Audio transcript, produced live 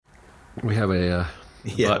We have a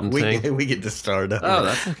button thing. We get to start over. Oh,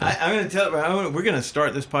 that's okay. I'm going to tell. We're going to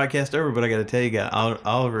start this podcast over, but I got to tell you, guys,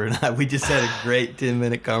 Oliver and I, we just had a great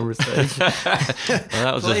 10-minute conversation. Well,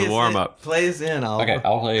 that was just a warm up. Play us in, Oliver. Okay,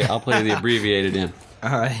 I'll play the abbreviated in.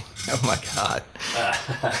 All right. Oh my God.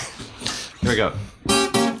 Here we go.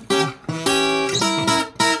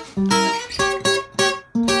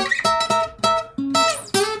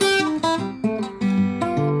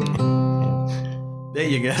 There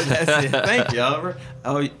you go. That's it. Thank you, Oliver.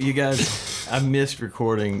 Oh, you guys, I missed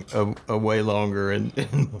recording a way longer and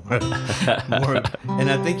more. And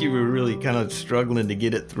I think you were really kind of struggling to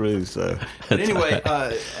get it through. So, but anyway,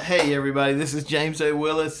 hey everybody, this is James A.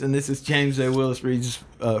 Willis, and this is James A. Willis Reads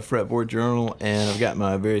Fretboard Journal, and I've got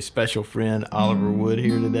my very special friend Oliver Wood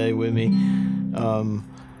here today with me.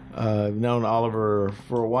 I've known Oliver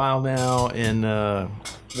for a while now, and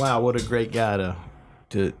wow, what a great guy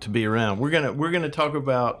to be around. We're gonna talk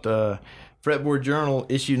about Fretboard Journal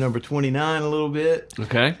issue number 29 a little bit.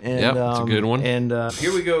 Okay. And, it's a good one. And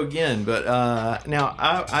here we go again. But now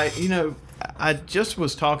I just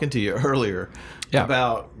was talking to you earlier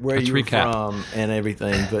about where you were from and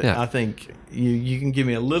everything. But I think you can give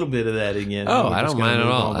me a little bit of that again. Oh, I don't mind at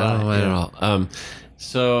all. I don't mind at all.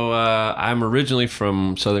 So I'm originally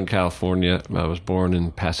from Southern California. I was born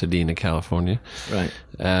in Pasadena, California. Right.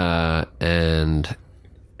 And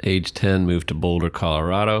age 10 moved to Boulder,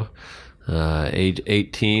 Colorado. Age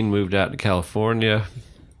 18 moved out to California,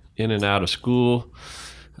 in and out of school.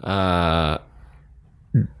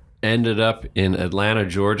 Ended up in Atlanta,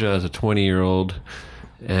 Georgia as a 20-year-old,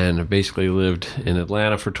 and basically lived in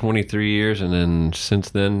Atlanta for 23 years, and then since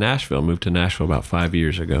then Nashville. Moved to Nashville about 5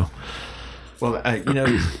 years ago. Well,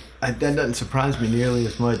 that doesn't surprise me nearly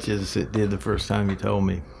as much as it did the first time you told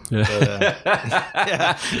me. But,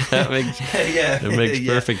 That makes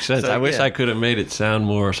perfect sense. So, I wish I could have made it sound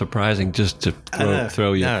more surprising just to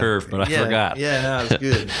throw you a curve, but I forgot. Yeah, no, it's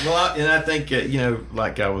good. Well, I think,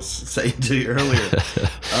 like I was saying to you earlier,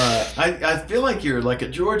 I feel like you're like a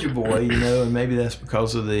Georgia boy, and maybe that's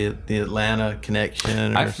because of the Atlanta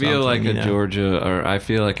connection. I feel like a Georgia, or I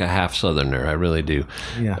feel like a half Southerner. I really do.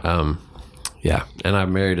 Yeah. Yeah, and I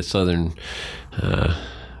married a Southern,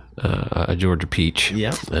 a Georgia peach.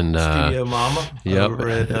 Yep. And Studio Mama. Over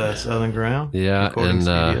at Southern Ground. Yeah,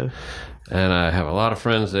 and I have a lot of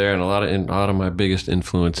friends there, and a lot of my biggest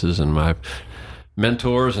influences and my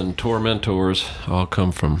mentors and tour mentors all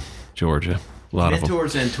come from Georgia. A lot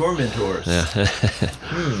mentors of them. And tour mentors. Yeah.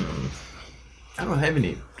 I don't have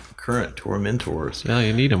any current tour mentors. Well,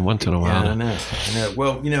 you need them once in a while. Yeah, I know.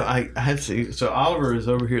 Well, I had to see. So Oliver is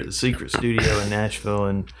over here at the Secret Studio in Nashville,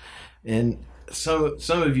 and so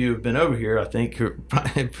some of you have been over here. I think,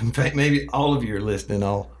 in fact, maybe all of you are listening.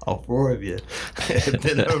 All four of you have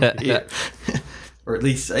been over here, or at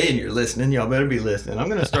least saying you're listening. Y'all better be listening. I'm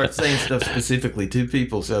going to start saying stuff specifically to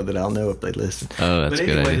people so that I'll know if they listen. Oh, that's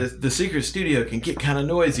good. But anyway, the Secret Studio can get kind of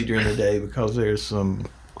noisy during the day because there's some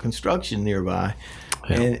construction nearby.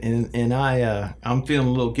 Yeah. And I'm feeling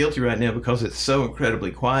a little guilty right now because it's so incredibly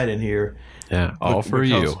quiet in here. Yeah, all for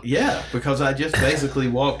you. Yeah, because I just basically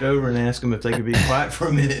walked over and asked them if they could be quiet for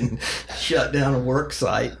a minute and shut down a work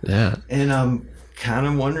site. Yeah. And I'm kind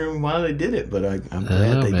of wondering why they did it, but I'm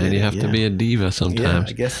glad they did it. You have to be a diva sometimes.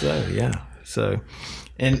 Yeah, I guess so, yeah. So,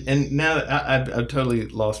 and now I've totally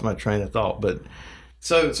lost my train of thought. But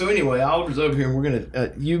so anyway, Oliver's over here, and we're going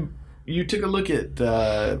to, you took a look at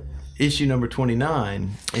issue number 29,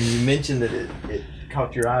 and you mentioned that it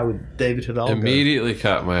caught your eye with David Hidalgo. Immediately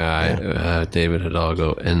caught my eye, David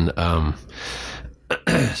Hidalgo. And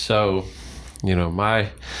so, my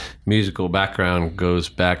musical background goes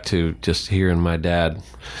back to just hearing my dad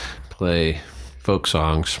play folk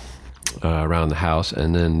songs around the house,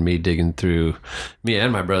 and then me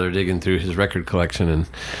and my brother digging through his record collection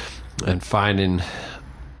and finding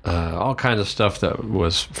all kinds of stuff that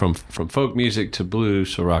was from folk music to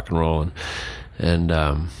blues to rock and roll, and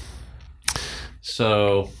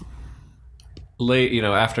so late,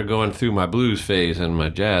 after going through my blues phase and my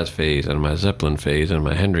jazz phase and my Zeppelin phase and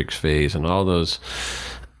my Hendrix phase and all those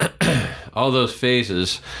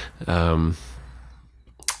phases,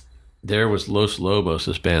 there was Los Lobos,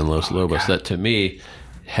 this band Los Lobos, that to me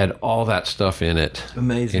had all that stuff in it.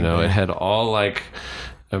 Amazing. It had all like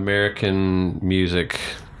American music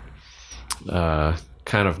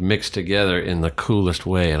kind of mixed together in the coolest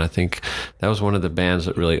way, and I think that was one of the bands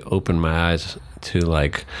that really opened my eyes to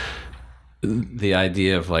like the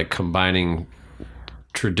idea of like combining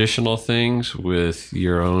traditional things with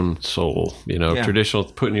your own soul, traditional,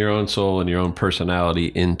 putting your own soul and your own personality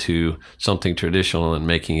into something traditional and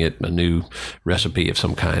making it a new recipe of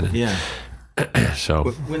some kind. Yeah. So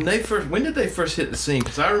when did they first hit the scene?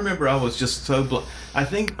 Because I remember I was just so I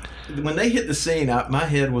think when they hit the scene, my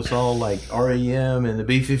head was all like REM and the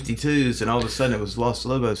B-52s, and all of a sudden it was Los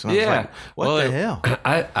Lobos. And I was like, what the hell?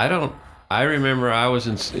 I don't. I remember I was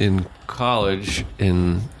in college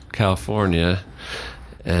in California,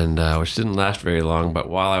 and which didn't last very long. But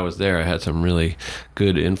while I was there, I had some really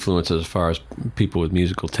good influences as far as people with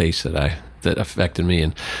musical tastes that affected me.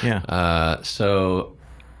 And so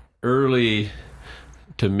early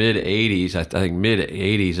to mid 80s, I think mid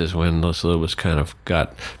 80s is when Los Lobos kind of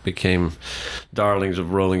became darlings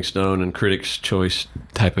of Rolling Stone and Critics' Choice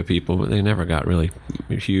type of people, but they never got really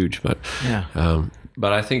huge. But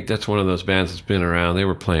but I think that's one of those bands that's been around. They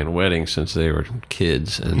were playing weddings since they were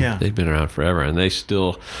kids, and they've been around forever, and they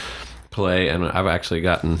still play. And I've actually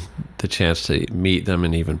gotten the chance to meet them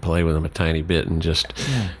and even play with them a tiny bit, and just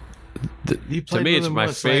to me, it's my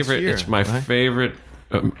favorite. It's my favorite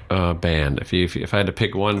band. If I had to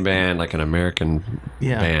pick one band, like an American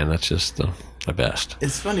band, that's just the best.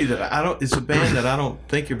 It's funny that it's a band that I don't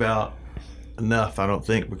think about enough. I don't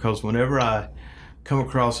think, because whenever I come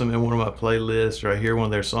across them in one of my playlists, or I hear one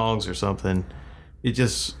of their songs or something, it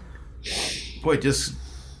just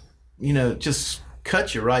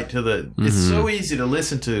cuts you right to the. It's so easy to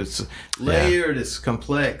listen to. It's layered. It's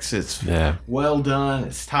complex. It's well done.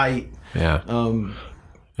 It's tight.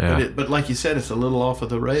 But like you said, it's a little off of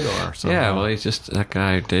the radar. Somehow. Yeah, well, he's just, that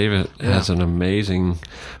guy, David, has an amazing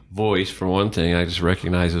voice, for one thing. I just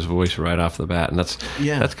recognize his voice right off the bat. And that's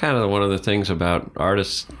kind of one of the things about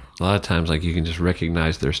artists. A lot of times, like, you can just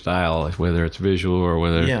recognize their style, like, whether it's visual or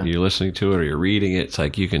whether you're listening to it or you're reading it. It's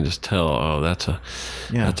like you can just tell, oh, that's a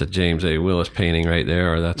James A. Willis painting right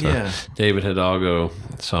there, or that's a David Hidalgo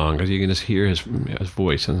song, because you can just hear his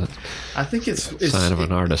voice, and I think it's a sign of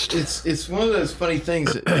an artist. It's one of those funny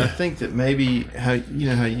things that I think that maybe how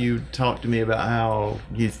you talked to me about how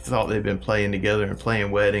you thought they'd been playing together and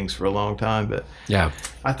playing weddings for a long time, but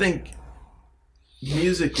I think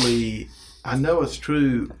musically, I know it's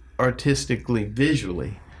true artistically,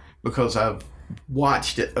 visually, because I've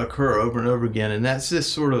watched it occur over and over again, and that's this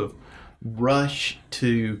sort of rush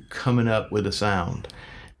to coming up with a sound,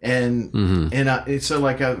 and it's so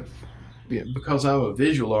like because I'm a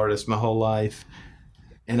visual artist my whole life,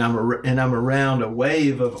 and I'm around a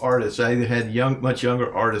wave of artists. I either had much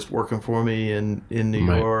younger artists working for me in New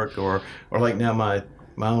York, or like now my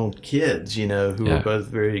own kids, who are both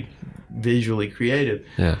very visually creative.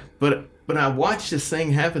 But I watched this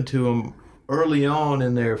thing happen to them early on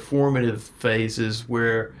in their formative phases,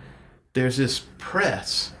 where there's this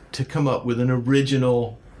press to come up with an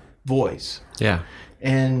original voice.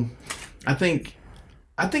 And I think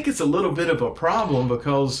it's a little bit of a problem,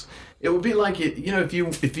 because it would be like if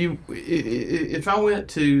I went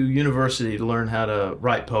to university to learn how to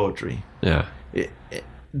write poetry.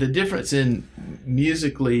 The difference in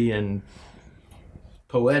musically and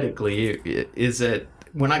poetically is that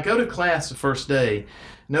when I go to class the first day,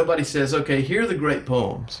 nobody says, okay, here are the great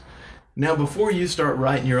poems. Now, before you start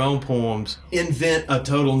writing your own poems, invent a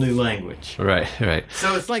total new language. Right.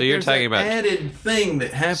 So it's like there's an added thing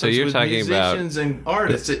that happens with musicians and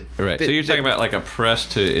artists. So you're talking about like a press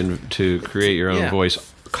to create your own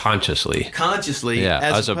voice consciously.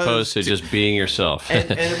 As opposed to just being yourself.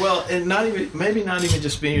 and not even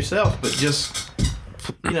just being yourself, but just,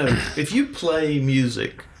 if you play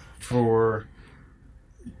music for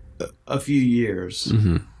a few years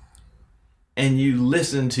and you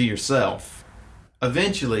listen to yourself,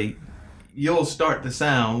 eventually you'll start to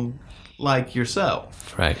sound like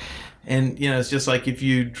yourself. And it's just like if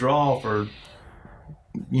you draw for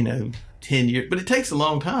 10 years, but it takes a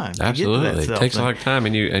long time. Absolutely, it takes a long time,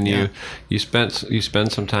 and you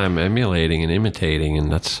spend some time emulating and imitating,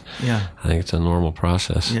 and that's I think it's a normal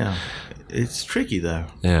process. It's tricky, though.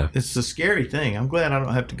 It's a scary thing. I'm glad I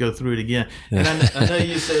don't have to go through it again. And I know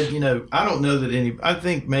you said, I don't know that I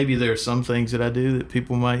think maybe there are some things that I do that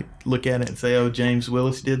people might look at it and say, oh, James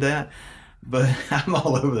Willis did that. But I'm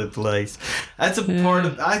all over the place. That's a part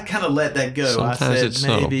of, I kind of let that go. Sometimes I said, it's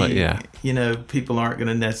maybe, subtle, but people aren't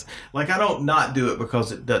going to like, I don't not do it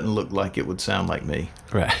because it doesn't look like it would sound like me.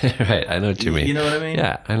 Right. I know what you mean. You know what I mean?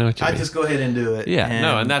 Yeah, I know what you mean. I just go ahead and do it.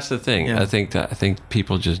 And that's the thing. I think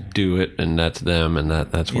people just do it, and that's them, and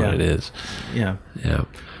that's what it is.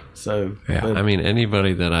 So, I mean,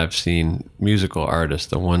 anybody that I've seen, musical artists,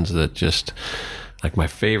 the ones that just, like, my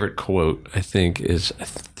favorite quote, I think this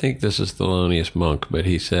is Thelonious Monk, but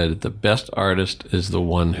he said, the best artist is the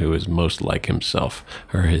one who is most like himself,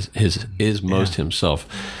 or is most himself.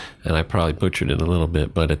 And I probably butchered it a little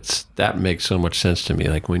bit, but that makes so much sense to me.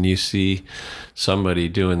 Like, when you see somebody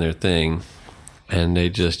doing their thing, and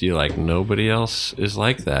you're like, nobody else is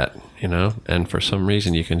like that, and for some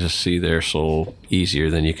reason you can just see their soul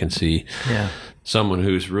easier than you can see someone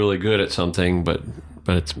who's really good at something, but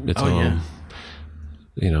it's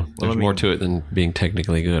there's more to it than being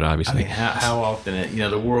technically good, obviously. How often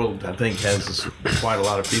the world, I think, has quite a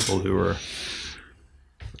lot of people who are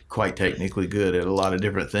quite technically good at a lot of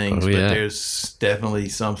different things, but there's definitely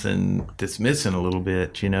something that's missing a little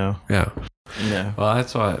bit, Yeah. Well,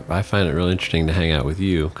 that's why I find it really interesting to hang out with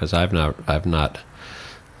you, because I don't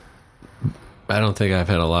think I've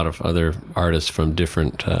had a lot of other artists from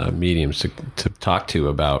different mediums to talk to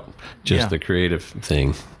about just the creative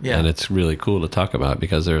thing. Yeah. And it's really cool to talk about,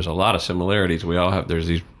 because there's a lot of similarities. We all have, there's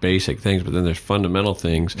these basic things, but then there's fundamental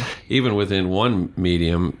things. Even within one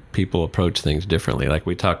medium, people approach things differently. Like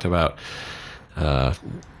we talked about,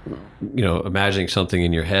 imagining something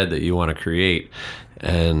in your head that you want to create,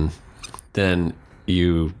 and then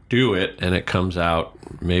you do it and it comes out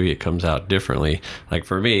differently. Like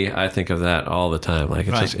for me, I think of that all the time. Like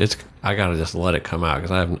I gotta just let it come out,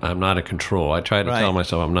 because I'm not in control. I try to tell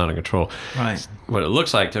myself I'm not in control. Right. What it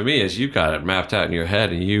looks like to me is you've got it mapped out in your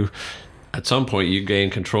head, and you at some point you gain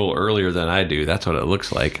control earlier than I do. That's what it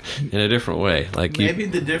looks like in a different way. Like maybe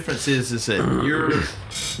the difference is that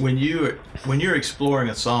when you're exploring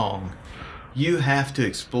a song, you have to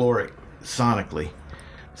explore it sonically.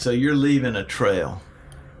 So you're leaving a trail.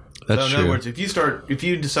 That's so in true. other words, if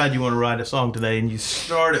you decide you want to write a song today and you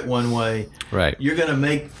start it one way, right, you're going to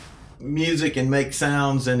make music and make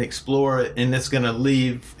sounds and explore it, and it's going to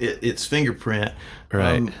leave its fingerprint.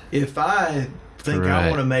 Right. If I think I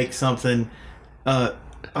want to make something, by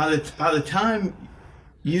the time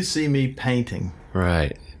you see me painting,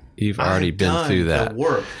 right, you've already been through that. The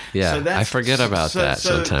work. Yeah, I forget about that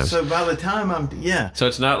sometimes. So by the time So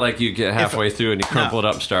it's not like you get halfway through and you crumple it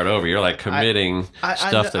up and start over. You're like committing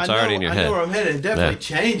stuff that's already in your head. I know where I'm headed. It definitely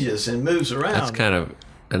changes and moves around. That's kind of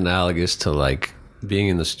analogous to like being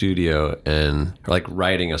in the studio and like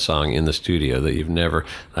writing a song in the studio that you've never,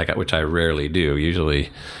 which I rarely do.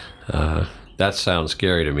 Usually, that sounds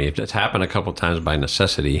scary to me. It's happened a couple times by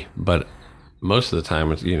necessity, but most of the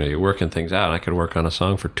time, it's, you're working things out. I could work on a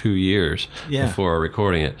song for 2 years before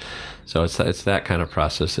recording it. So it's that kind of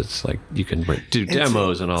process. It's like you can do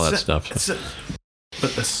demos and all that stuff.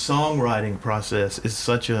 But the songwriting process is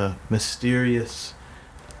such a mysterious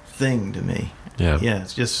thing to me. Yeah. Yeah,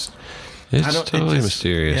 it's just... It's totally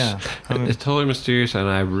mysterious. Yeah. It's totally mysterious, and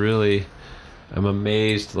I'm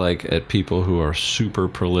amazed at people who are super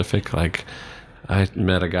prolific. Like, I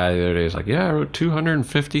met a guy the other day. He's like, "Yeah, I wrote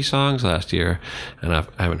 250 songs last year," and I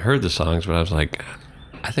haven't heard the songs, but I was like,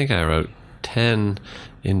 "I think I wrote 10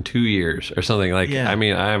 in 2 years or something." I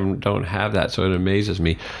don't have that, so it amazes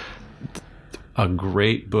me. A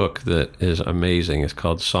great book that is amazing is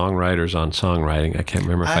called "Songwriters on Songwriting." I can't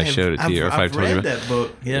remember if I showed it to you or if I told you about that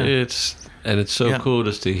book. Yeah, it's so cool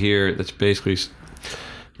just to hear. It's basically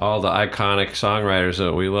all the iconic songwriters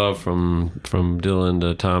that we love, from Dylan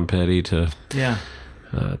to Tom Petty to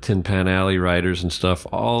Tin Pan Alley writers and stuff.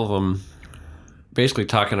 All of them basically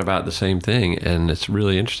talking about the same thing, and it's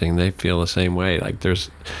really interesting. They feel the same way.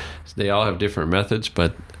 They all have different methods,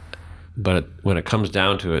 but when it comes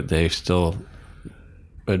down to it, they still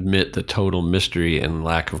admit the total mystery and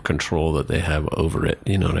lack of control that they have over it.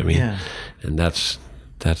 You know what I mean? Yeah. And that's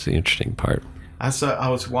the interesting part. I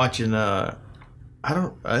was watching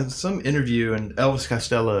some interview, and Elvis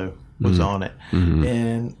Costello was on it,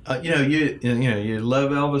 and you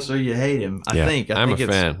love Elvis or you hate him. I think I'm a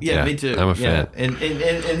fan. Yeah, me too. I'm a fan. And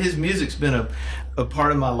his music's been a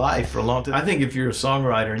part of my life for a long time. I think if you're a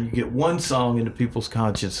songwriter and you get one song into people's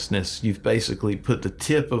consciousness, you've basically put the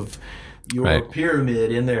tip of your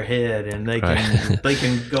pyramid in their head, and they can they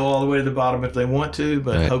can go all the way to the bottom if they want to,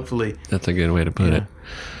 but hopefully that's a good way to put it.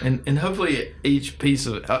 And hopefully each piece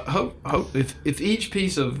of if each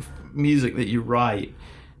piece of music that you write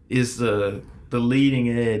is the leading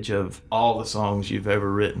edge of all the songs you've ever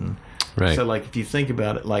written. Right. So if you think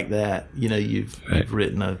about it like that, you've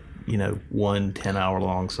written a 1 10-hour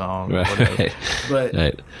long song. Or whatever.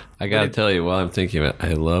 But I got to tell you, while I'm thinking about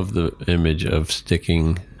it, I love the image of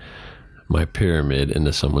sticking my pyramid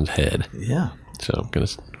into someone's head. Yeah. So I'm going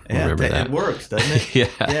to remember that. It works, doesn't it?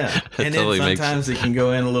 Yeah. And totally then sometimes it can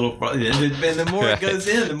go in a little farther. And the more it goes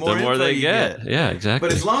in, the more info they you get. Yeah, exactly.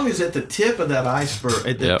 But as long as at the tip of that iceberg,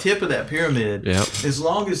 at the tip of that pyramid, as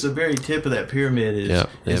long as the very tip of that pyramid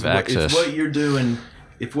is what you're doing,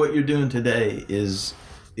 if what you're doing today is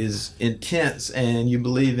intense and you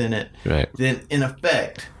believe in it, then in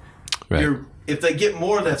effect, if they get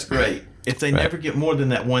more, that's great. if they never get more than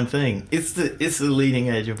that one thing, it's the leading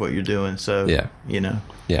edge of what you're doing. So Yeah.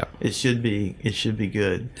 Yeah. it should be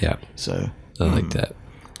good. Yeah. So I like that.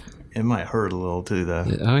 it might hurt a little too, though.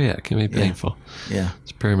 Oh yeah, it can be painful. Yeah.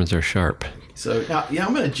 These pyramids are sharp. So now,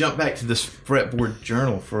 I'm going to jump back to this fretboard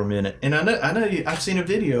journal for a minute, and I know I've seen a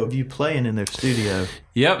video of you playing in their studio.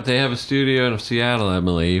 Yep, they have a studio in Seattle, I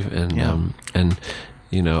believe, and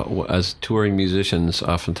as touring musicians,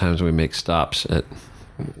 oftentimes we make stops at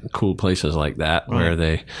cool places like that where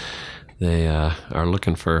they are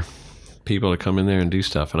looking for people to come in there and do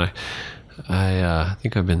stuff, and I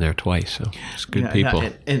think I've been there twice, so it's good people.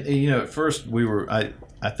 And at first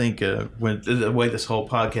I think when the way this whole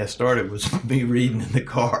podcast started was me reading in the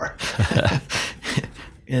car,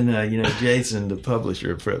 and Jason, the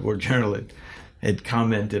publisher of Fretboard Journal, had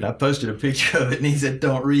commented. I posted a picture of it, and he said,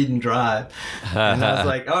 "Don't read and drive." And I was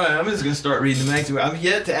like, "All right, I'm just going to start reading the magazine." I'm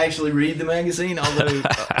yet to actually read the magazine, although read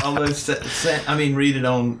it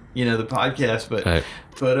on the podcast. But Right.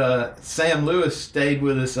 Sam Lewis stayed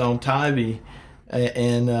with us on Tybee,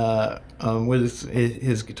 and with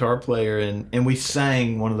his guitar player, and we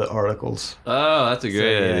sang one of the articles. Oh, that's a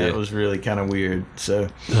great idea. It was really kind of weird. So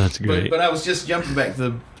That's great. But I was just jumping back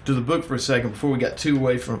to the book for a second before we got too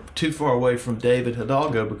far away from David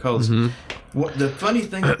Hidalgo, because what the funny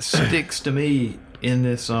thing that sticks to me in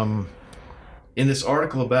this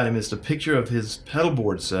article about him is the picture of his pedal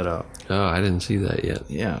board setup. Oh, I didn't see that yet.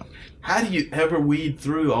 Yeah. How do you ever weed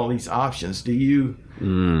through all these options? Do you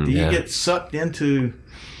get sucked into,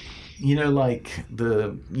 like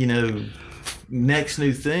the next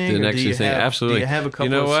new thing? The next new thing, absolutely. Do you have a couple? You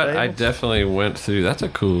know of what? sales? I definitely went through. That's a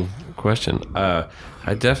cool question. I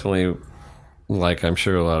definitely, like I'm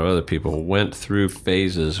sure a lot of other people, went through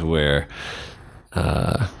phases where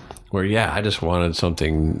I just wanted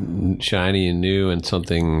something shiny and new and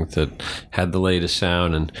something that had the latest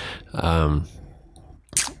sound,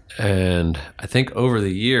 and I think over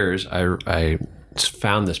the years I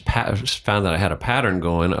found that I had a pattern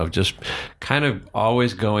going of just kind of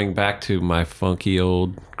always going back to my funky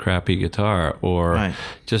old crappy guitar, or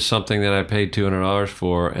just something that I paid $200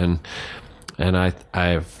 for, and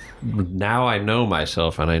I've now I know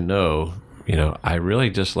myself, and I know I really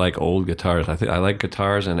just like old guitars. I think I like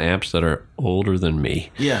guitars and amps that are older than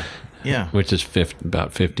me. Yeah. Which is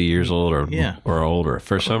about 50 years old or older.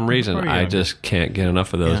 For some reason, I just can't get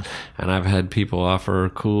enough of those. Yeah. And I've had people offer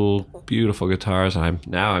cool, beautiful guitars. I'm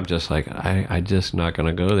just like, I just not going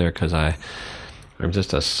to go there because I'm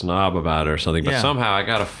just a snob about it or something. But somehow I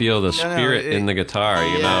got to feel the spirit in the guitar,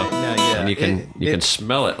 and you can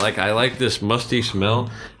smell it. Like, I like this musty smell.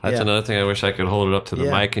 That's another thing. I wish I could hold it up to the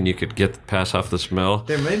mic and you could pass off the smell.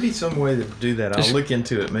 There may be some way to do that. I'll look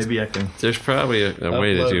into it. Maybe I can. There's probably a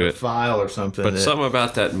way to do it. File or something. But something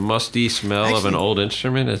about that musty smell of an old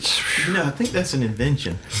instrument, it's. I think that's an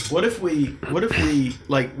invention. What if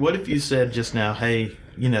you said just now, hey,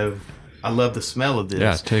 I love the smell of this.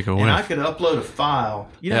 Yeah, take a whiff. And I could upload a file.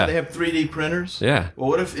 They have 3D printers? Yeah. Well,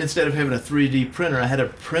 what if instead of having a 3D printer, I had a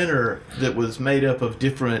printer that was made up of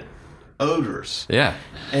different odors? Yeah.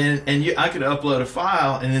 And I could upload a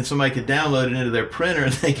file, and then somebody could download it into their printer,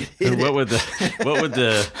 and they could hit what would the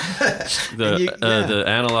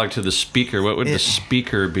analog to the speaker? What would the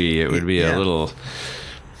speaker be? It would be a little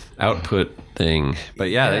output thing.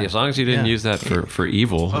 But as long as you didn't use that for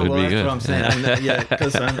evil, it would be good. That's what I'm saying.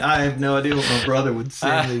 Because I have no idea what my brother would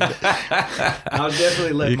send me. I'll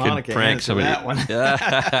definitely let Monica answer that one.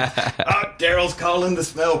 Daryl's calling the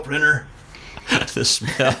smell printer.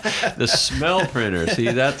 The smell printer.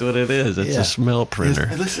 See, that's what it is. It's a smell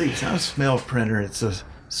printer. Let's see. It's not a smell printer. It's a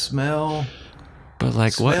smell. But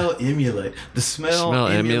like smell what? Emulate. The smell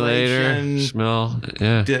emulator. Smell.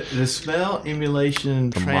 Yeah. The smell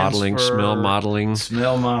emulation. The modeling. Smell modeling.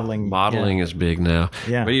 Smell modeling. Modeling is big now.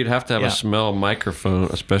 Yeah. But you'd have to have a smell microphone,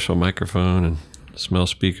 a special microphone, and smell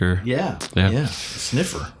speaker. Yeah.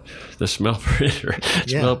 Sniffer. The smell printer.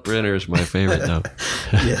 Smell printer is my favorite though.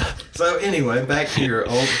 So anyway, back to your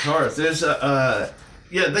old guitars. There's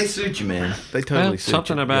they suit you, man. They totally suit you.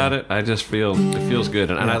 Something about it. I just feel it feels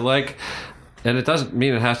good, and I like. And it doesn't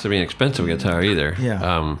mean it has to be an expensive guitar either.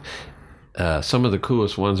 Yeah. Some of the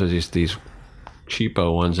coolest ones are just these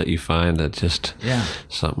cheapo ones that you find that just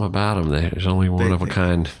something about them. There's only one of a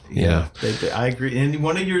kind. Yeah. I agree. And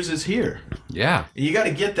one of yours is here. Yeah. You got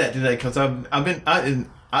to get that today because I've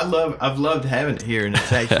loved having it here, and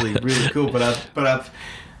it's actually really cool. But I've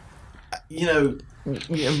you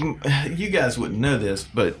guys wouldn't know this,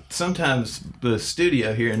 but sometimes the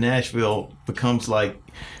studio here in Nashville becomes like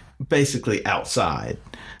basically outside.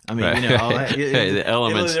 I mean, Right. you know, The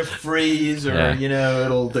elements. it'll either freeze, or Yeah. you know,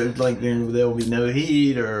 it'll do, like there'll be no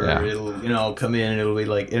heat, or Yeah. it'll, you know, come in and it'll be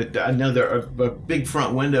like I know there are a big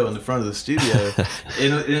front window in the front of the studio,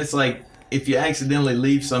 and it's like if you accidentally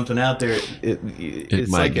leave something out there, it's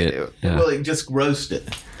might like get, it just roast it.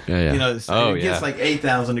 Yeah. You know, it gets like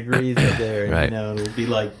 8,000 degrees up there, and Right. you know, it'll be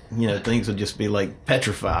like, you know, things will just be like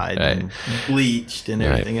petrified Right. and bleached and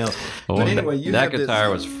everything else. Well, But anyway, you that have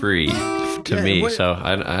guitar this, was free to Yeah, me, what- so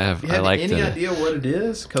I You have like any the. idea what it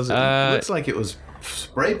is? Because it looks like it was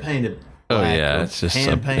spray painted. Oh black, yeah, or it's just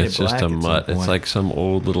hand-painted it's just black a at some mutt. It's point. like some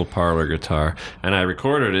old little parlor guitar, and I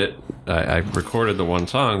recorded it. I recorded the one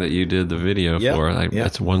song that you did the video Yep, for. yep.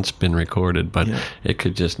 It's once been recorded, but Yep. it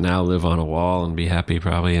could just now live on a wall and be happy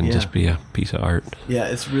probably, and Yeah. just be a piece of art. Yeah,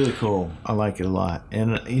 it's really cool. I like it a lot.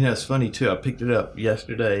 And, you know, it's funny, too. I picked it up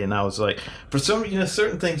yesterday, and I was like, for some, you know,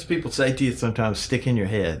 certain things people say to you sometimes stick in your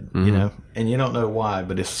head, you know, and you don't know why,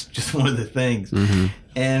 but it's just one of the things.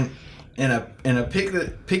 And I picked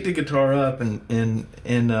the guitar up, and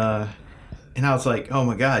I was like, oh,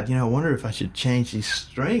 my God, you know, I wonder if I should change these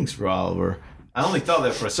strings for Oliver. I only thought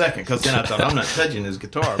that for a second, because then I thought, I'm not touching his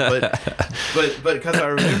guitar. But because I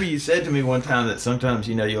remember you said to me one time that sometimes,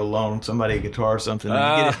 you know, you'll loan somebody a guitar or something, and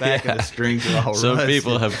you get it back and the strings are all Some rusted.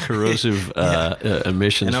 people have corrosive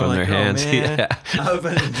emissions And I'm from like, their hands. Oh, man, Yeah. I hope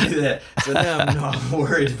I didn't do that. So now I'm not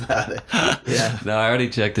worried about it. Yeah. No, I already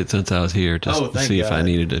checked it since I was here just Oh, to thank see if I God.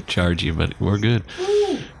 needed to charge you, but we're good.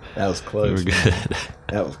 That was close. We're man. good.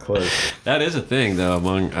 That was close. That is a thing, though.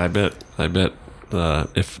 I bet,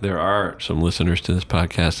 if there are some listeners to this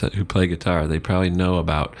podcast who play guitar, they probably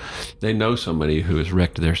know somebody who has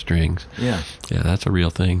wrecked their strings. Yeah. Yeah, that's a real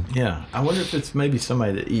thing. Yeah. I wonder if it's maybe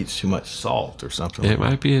somebody that eats too much salt or something. It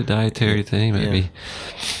might be a dietary thing, maybe.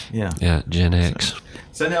 Yeah. Yeah, Gen X.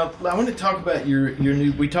 So now I want to talk about your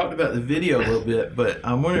new. We talked about the video a little bit, but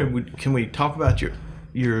I'm wondering, can we talk about your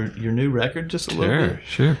new record just a little bit?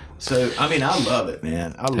 Sure. So I mean, I love it,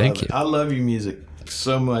 man. I love Thank it. you. I love your music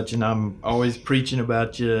so much, and I'm always preaching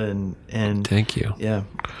about you, and Thank you. yeah,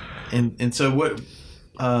 and so what?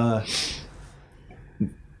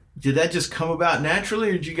 Did that just come about naturally,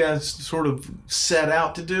 or did you guys sort of set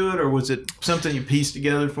out to do it, or was it something you pieced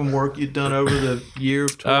together from work you'd done over the year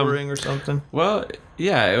of touring or something? Well,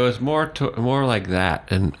 yeah, it was more like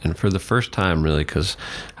that, and for the first time, really, because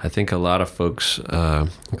I think a lot of folks,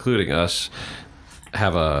 including us,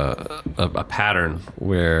 have a pattern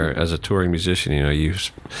where, as a touring musician, you know, you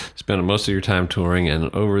spend most of your time touring,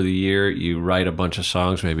 and over the year you write a bunch of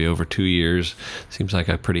songs, maybe over 2 years. Seems like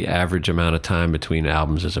a pretty average amount of time between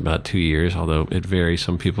albums is about 2 years, although it varies.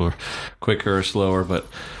 Some people are quicker or slower, but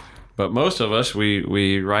most of us,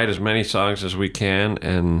 we write as many songs as we can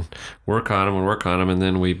and work on them, and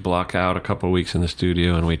then we block out a couple of weeks in the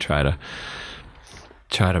studio and we try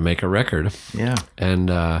to make a record. Yeah.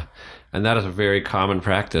 And that is a very common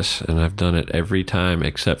practice, and I've done it every time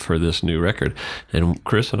except for this new record. And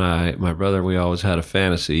Chris and I, my brother, we always had a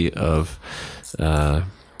fantasy of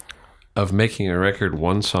making a record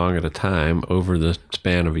one song at a time over the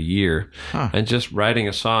span of a year, and just writing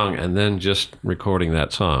a song and then just recording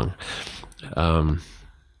that song. Or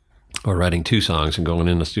writing 2 songs and going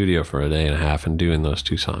in the studio for a day and a half and doing those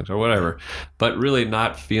 2 songs or whatever, but really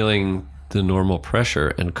not feeling the normal pressure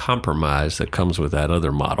and compromise that comes with that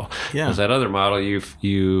other model. Yeah. Because that other model,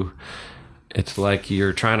 it's like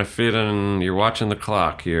you're trying to fit in, you're watching the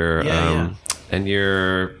clock, and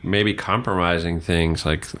you're maybe compromising things,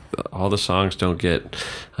 like all the songs don't get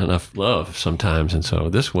enough love sometimes. And so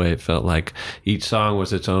this way it felt like each song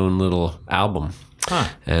was its own little album.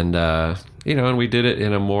 And, and we did it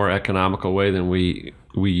in a more economical way than we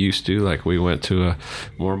used to. Like, we went to a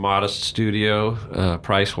more modest studio,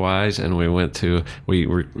 price-wise, and we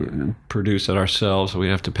produce it ourselves. We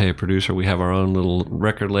have to pay a producer. We have our own little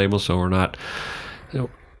record label, so we're not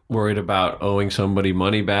worried about owing somebody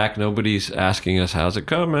money back. Nobody's asking us, how's it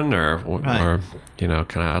coming? Or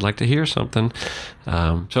I'd like to hear something.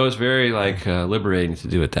 So it's very, liberating to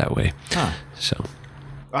do it that way. So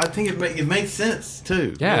I think it makes sense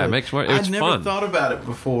too. Yeah, really. it makes more. It's I'd never fun. thought about it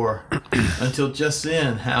before until just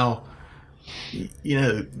then. How,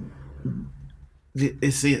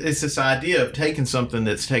 it's this idea of taking something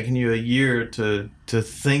that's taken you a year to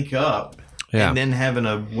think up, and then having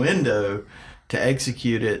a window to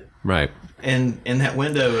execute it. Right. And that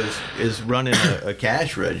window is running a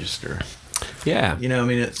cash register. Yeah.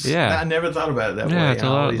 I never thought about it that way. Yeah, it's a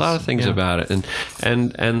lot of things about it,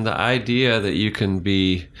 and the idea that you can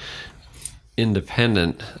be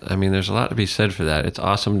independent. I mean, there's a lot to be said for that. It's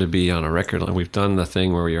awesome to be on a record label. We've done the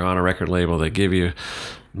thing where you're on a record label. They give you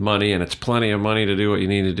money, and it's plenty of money to do what you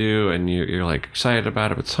need to do, and you're like excited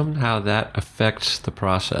about it, but somehow that affects the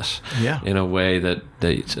process in a way that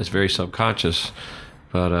it's very subconscious.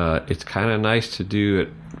 But it's kind of nice to do it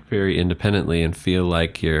very independently and feel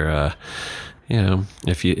like you're,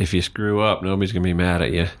 if you screw up, nobody's gonna be mad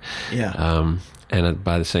at you. Yeah. And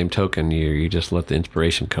by the same token, you just let the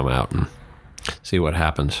inspiration come out and see what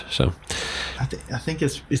happens. So, I think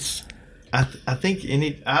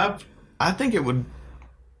I think it would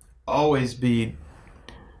always be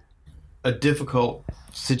a difficult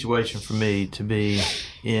situation for me to be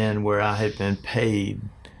in where I had been paid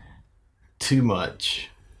too much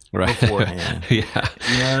beforehand. Yeah.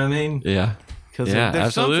 You know what I mean? Yeah. Because there's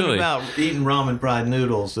absolutely. something about eating ramen fried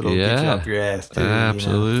noodles that'll get you up your ass too.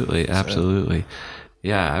 Absolutely, absolutely.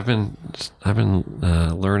 Yeah, I've been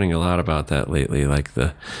learning a lot about that lately, like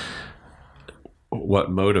what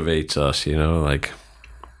motivates us. like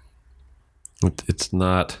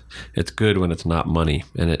it's good when it's not money,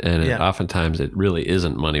 and oftentimes it really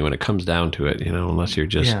isn't money when it comes down to it. Unless you're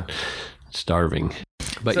just starving.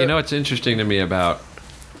 But what's interesting to me about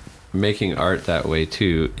making art that way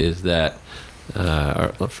too is that,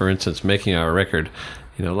 for instance, making our record,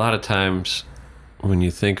 a lot of times when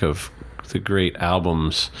you think of the great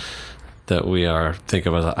albums that we think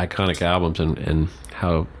of as iconic albums and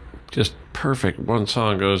how just perfect one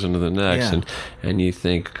song goes into the next, and you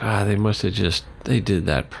think, God, they did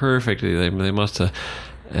that perfectly. They must have,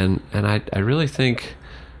 and I really think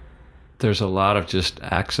there's a lot of just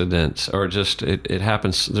accidents, or just it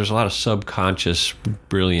happens. There's a lot of subconscious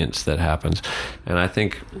brilliance that happens, and I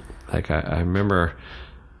think, like I remember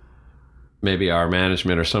maybe our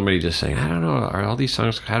management or somebody just saying, I don't know, are all these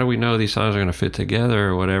songs? How do we know these songs are going to fit together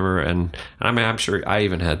or whatever? And I mean, I'm sure I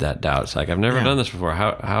even had that doubt. It's like, I've never done this before.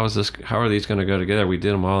 How are these going to go together? We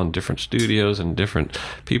did them all in different studios, and different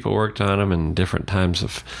people worked on them, and different times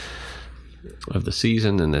of the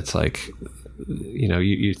season, and it's like,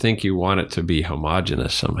 you think you want it to be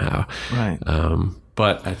homogenous somehow, right?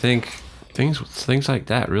 But I think things like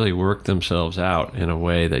that really work themselves out in a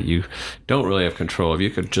way that you don't really have control of. You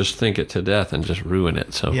could just think it to death and just ruin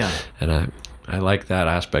it. So, and I like that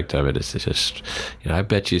aspect of it. It's just, I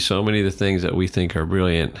bet you so many of the things that we think are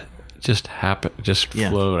brilliant just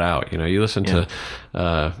float out. You listen to,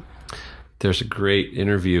 there's a great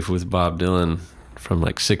interview with Bob Dylan from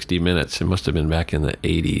like 60 Minutes. It must have been back in the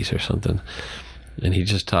 80s or something. And he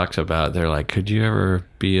just talks about, they're like, could you ever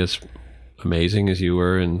be as amazing as you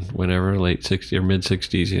were in whenever, late 60s or mid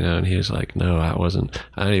 60s, and he was like, no, I wasn't.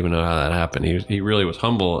 I don't even know how that happened. He really was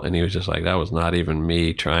humble, and he was just like, that was not even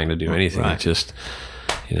me trying to do anything. Right. It just,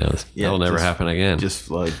 that'll never happen again. Just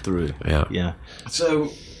flowed through. Yeah.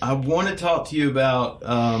 So I want to talk to you about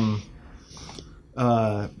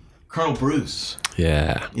Colonel Bruce.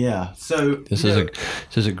 Yeah. So this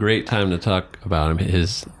is a great time to talk about him.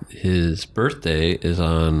 His birthday is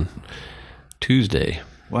on Tuesday.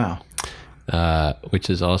 Wow. Which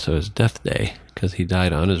is also his death day, because he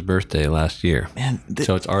died on his birthday last year. Man,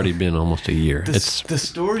 so it's already been almost a year. The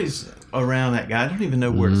stories around that guy, I don't even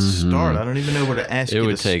know where to start. I don't even know where to ask you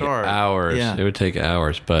to start. It would take hours. Yeah. It would take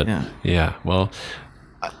hours, but well,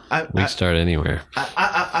 we start anywhere.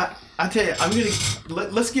 I tell you,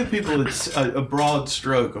 let's give people a broad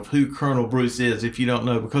stroke of who Colonel Bruce is, if you don't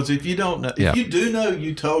know, because if you don't know, if you do know,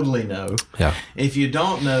 you totally know. Yeah. If you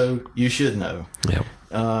don't know, you should know. Yeah.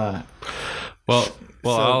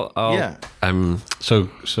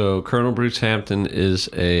 So Colonel Bruce Hampton is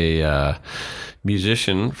a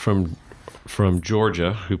musician from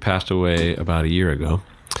Georgia who passed away about a year ago,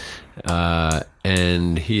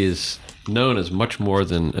 and he is known as much more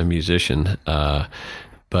than a musician.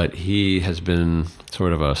 But he has been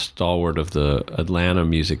sort of a stalwart of the Atlanta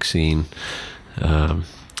music scene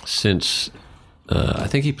since, I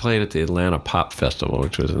think he played at the Atlanta Pop Festival,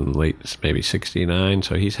 which was in late, maybe 69.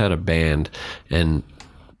 So he's had a band and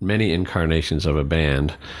many incarnations of a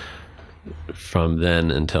band from then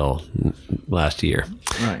until last year.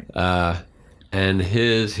 Right. And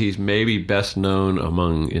he's maybe best known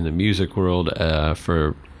in the music world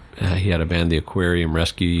for... he had a band, the Aquarium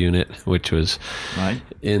Rescue Unit, which was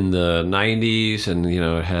in the 90s, and it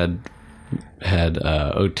had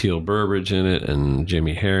Oteil Burbridge in it, and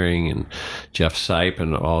Jimmy Herring, and Jeff Sipe,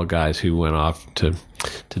 and all guys who went off to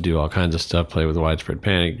do all kinds of stuff, play with Widespread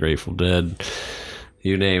Panic, Grateful Dead,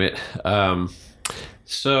 you name it.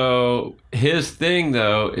 So his thing,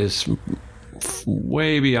 though, is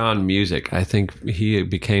way beyond music. I think he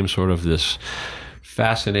became sort of this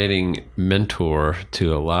fascinating mentor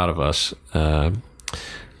to a lot of us,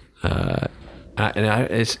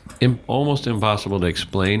 it's almost impossible to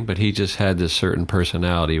explain, but he just had this certain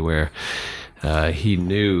personality where he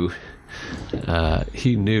knew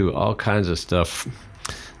all kinds of stuff,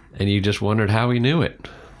 and you just wondered how he knew it.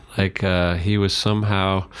 Like he was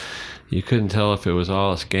somehow, you couldn't tell if it was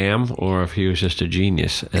all a scam or if he was just a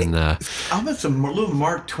genius. And almost a little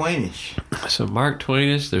Mark Twainish. Some Mark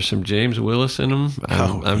Twainish. There's some James Willis in him.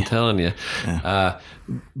 I'm telling you. Yeah.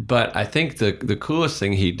 But I think the coolest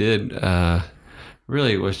thing he did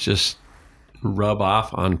really was just rub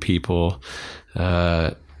off on people.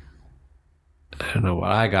 I don't know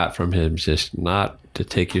what I got from him, just not to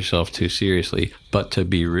take yourself too seriously, but to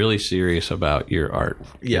be really serious about your art,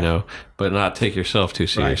 you know, but not take yourself too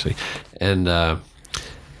seriously. Right.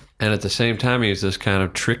 And at the same time, he was this kind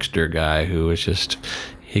of trickster guy who was just,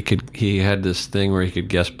 he had this thing where he could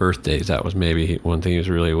guess birthdays. That was maybe one thing he was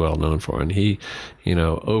really well known for. And he, you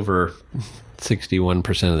know, over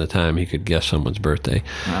 61% of the time he could guess someone's birthday.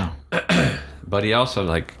 Wow. But he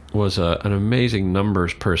also was an amazing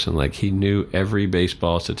numbers person. Like he knew every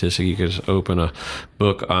baseball statistic. He could just open a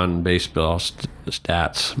book on baseball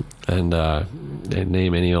stats and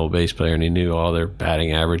name any old base player, and he knew all their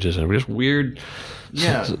batting averages and just weird.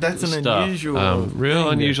 Yeah, that's an stuff.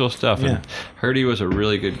 Unusual stuff. Yeah. And heard he was a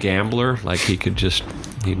really good gambler. Like he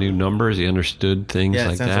knew numbers. He understood things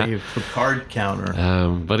like that. Like a card counter.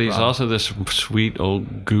 But he's also this sweet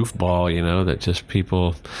old goofball, you know, that just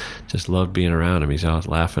people just love being around him. He's always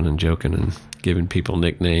laughing and joking and giving people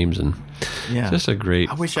nicknames, and just a great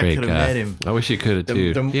guy. I wish I could have met him. I wish you could have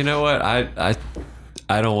too. You know what? I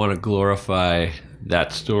don't want to glorify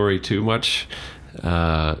that story too much.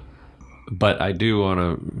 But I do want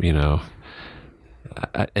to, you know,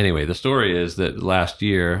 anyway, the story is that last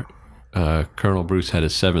year, Colonel Bruce had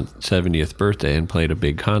his 70th birthday and played a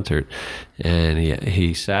big concert, and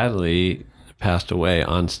he sadly passed away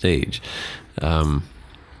on stage in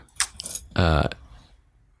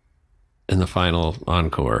the final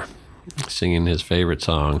encore, singing his favorite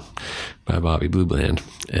song by Bobby Blue Bland.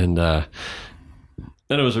 And it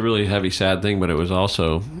was a really heavy, sad thing, but it was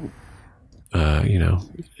also... you know,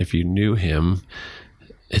 if you knew him,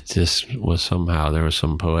 it just was somehow, there was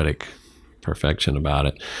some poetic perfection about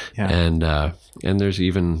it. Yeah. And there's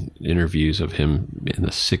even interviews of him in the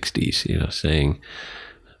 60s, you know, saying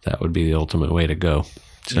that would be the ultimate way to go.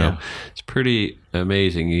 So it's pretty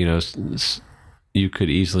amazing. You know, you could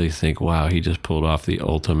easily think, wow, he just pulled off the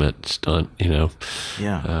ultimate stunt, you know.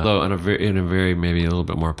 Yeah. Though in a very maybe a little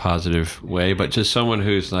bit more positive way, but just someone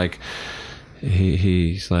who's like,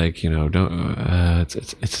 he's like, you know, don't.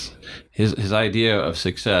 It's his idea of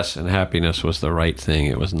success and happiness was the right thing.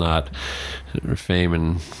 It was not fame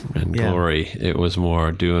and glory. It was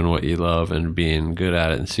more doing what you love and being good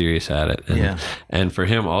at it and serious at it. And for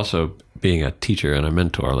him also being a teacher and a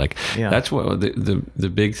mentor, like that's what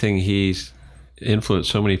the big thing. He's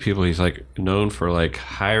influenced so many people. He's like known for like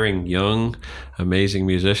hiring young, amazing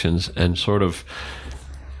musicians and sort of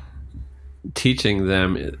teaching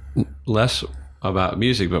them less about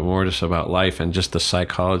music, but more just about life and just the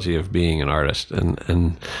psychology of being an artist,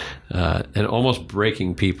 and almost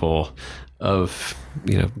breaking people of,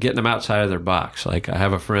 you know, getting them outside of their box. Like I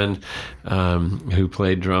have a friend who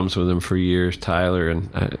played drums with him for years, Tyler, and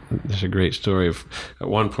there's a great story of at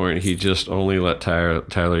one point he just only let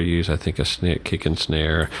Tyler use, I think, a kick and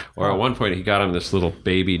snare, or at one point he got him this little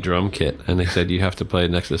baby drum kit, and they said you have to play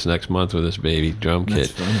this next month with this baby drum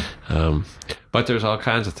kit. But there's all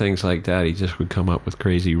kinds of things like that. He just would come up with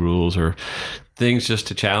crazy rules or things just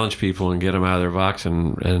to challenge people and get them out of their box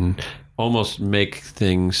and almost make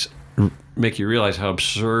you realize how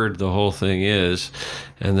absurd the whole thing is,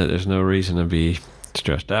 and that there's no reason to be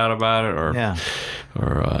stressed out about it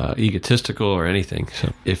or egotistical or anything.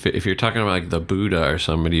 So if you're talking about like the Buddha or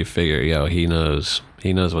somebody, you figure, he knows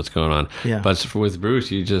what's going on. Yeah. But with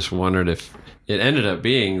Bruce, you just wondered if it ended up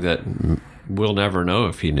being that we'll never know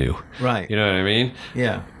if he knew. Right. You know what I mean?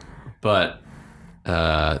 Yeah. But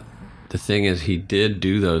the thing is, he did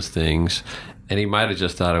do those things. And he might have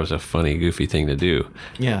just thought it was a funny, goofy thing to do.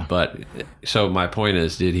 Yeah. But so my point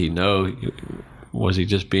is, did he know? Was he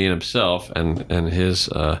just being himself and his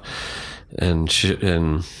and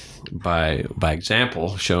by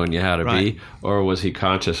example showing you how to be, or was he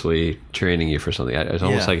consciously training you for something? It's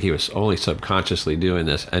almost like he was only subconsciously doing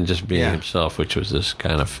this and just being himself, which was this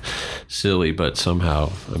kind of silly but somehow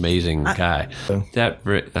amazing guy.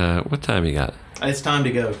 What time you got? It's time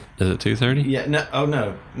to go. Is it 2:30? Yeah. No. Oh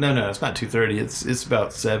no. It's not 2:30. It's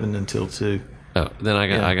about 7 until 2. Oh, then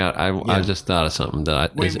I just thought of something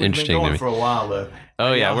that is interesting to me. We've been going for a while though.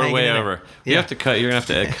 Oh yeah, we're way over. You have to cut. You're gonna have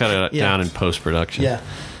to cut it down in post production. Yeah.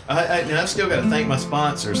 I've still got to thank my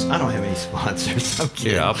sponsors. I don't have any sponsors. I'm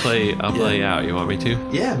kidding. Here, I'll play you out. You want me to?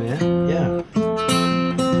 Yeah, man. Yeah.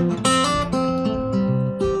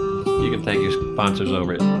 sponsors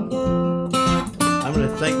over it. I'm going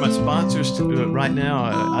to thank my sponsors right now.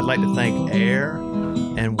 I'd like to thank Air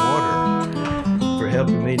and Water for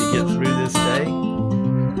helping me to get through this day.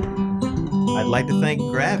 I'd like to thank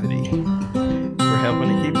Gravity for helping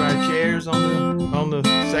to keep our chairs on the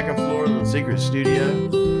second floor of the secret studio.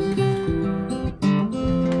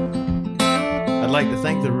 I'd like to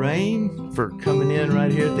thank the rain for coming in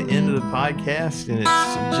right here at the end of the podcast in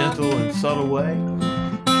its gentle and subtle way.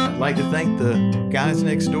 I'd like to thank the guys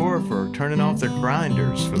next door for turning off their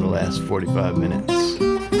grinders for the last 45 minutes.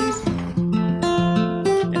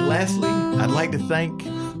 And lastly, I'd like to thank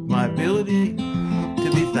my ability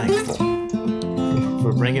to be thankful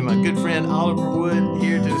for bringing my good friend Oliver Wood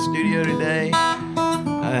here to the studio today.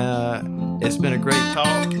 It's been a great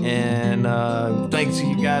talk, and thanks to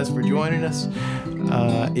you guys for joining us.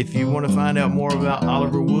 If you want to find out more about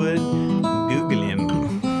Oliver Wood, Google him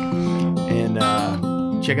and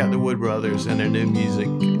check out the Wood Brothers and their new music,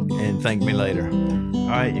 and thank me later. All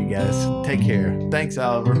right, you guys, take care. Thanks,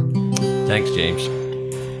 Oliver. Thanks, James.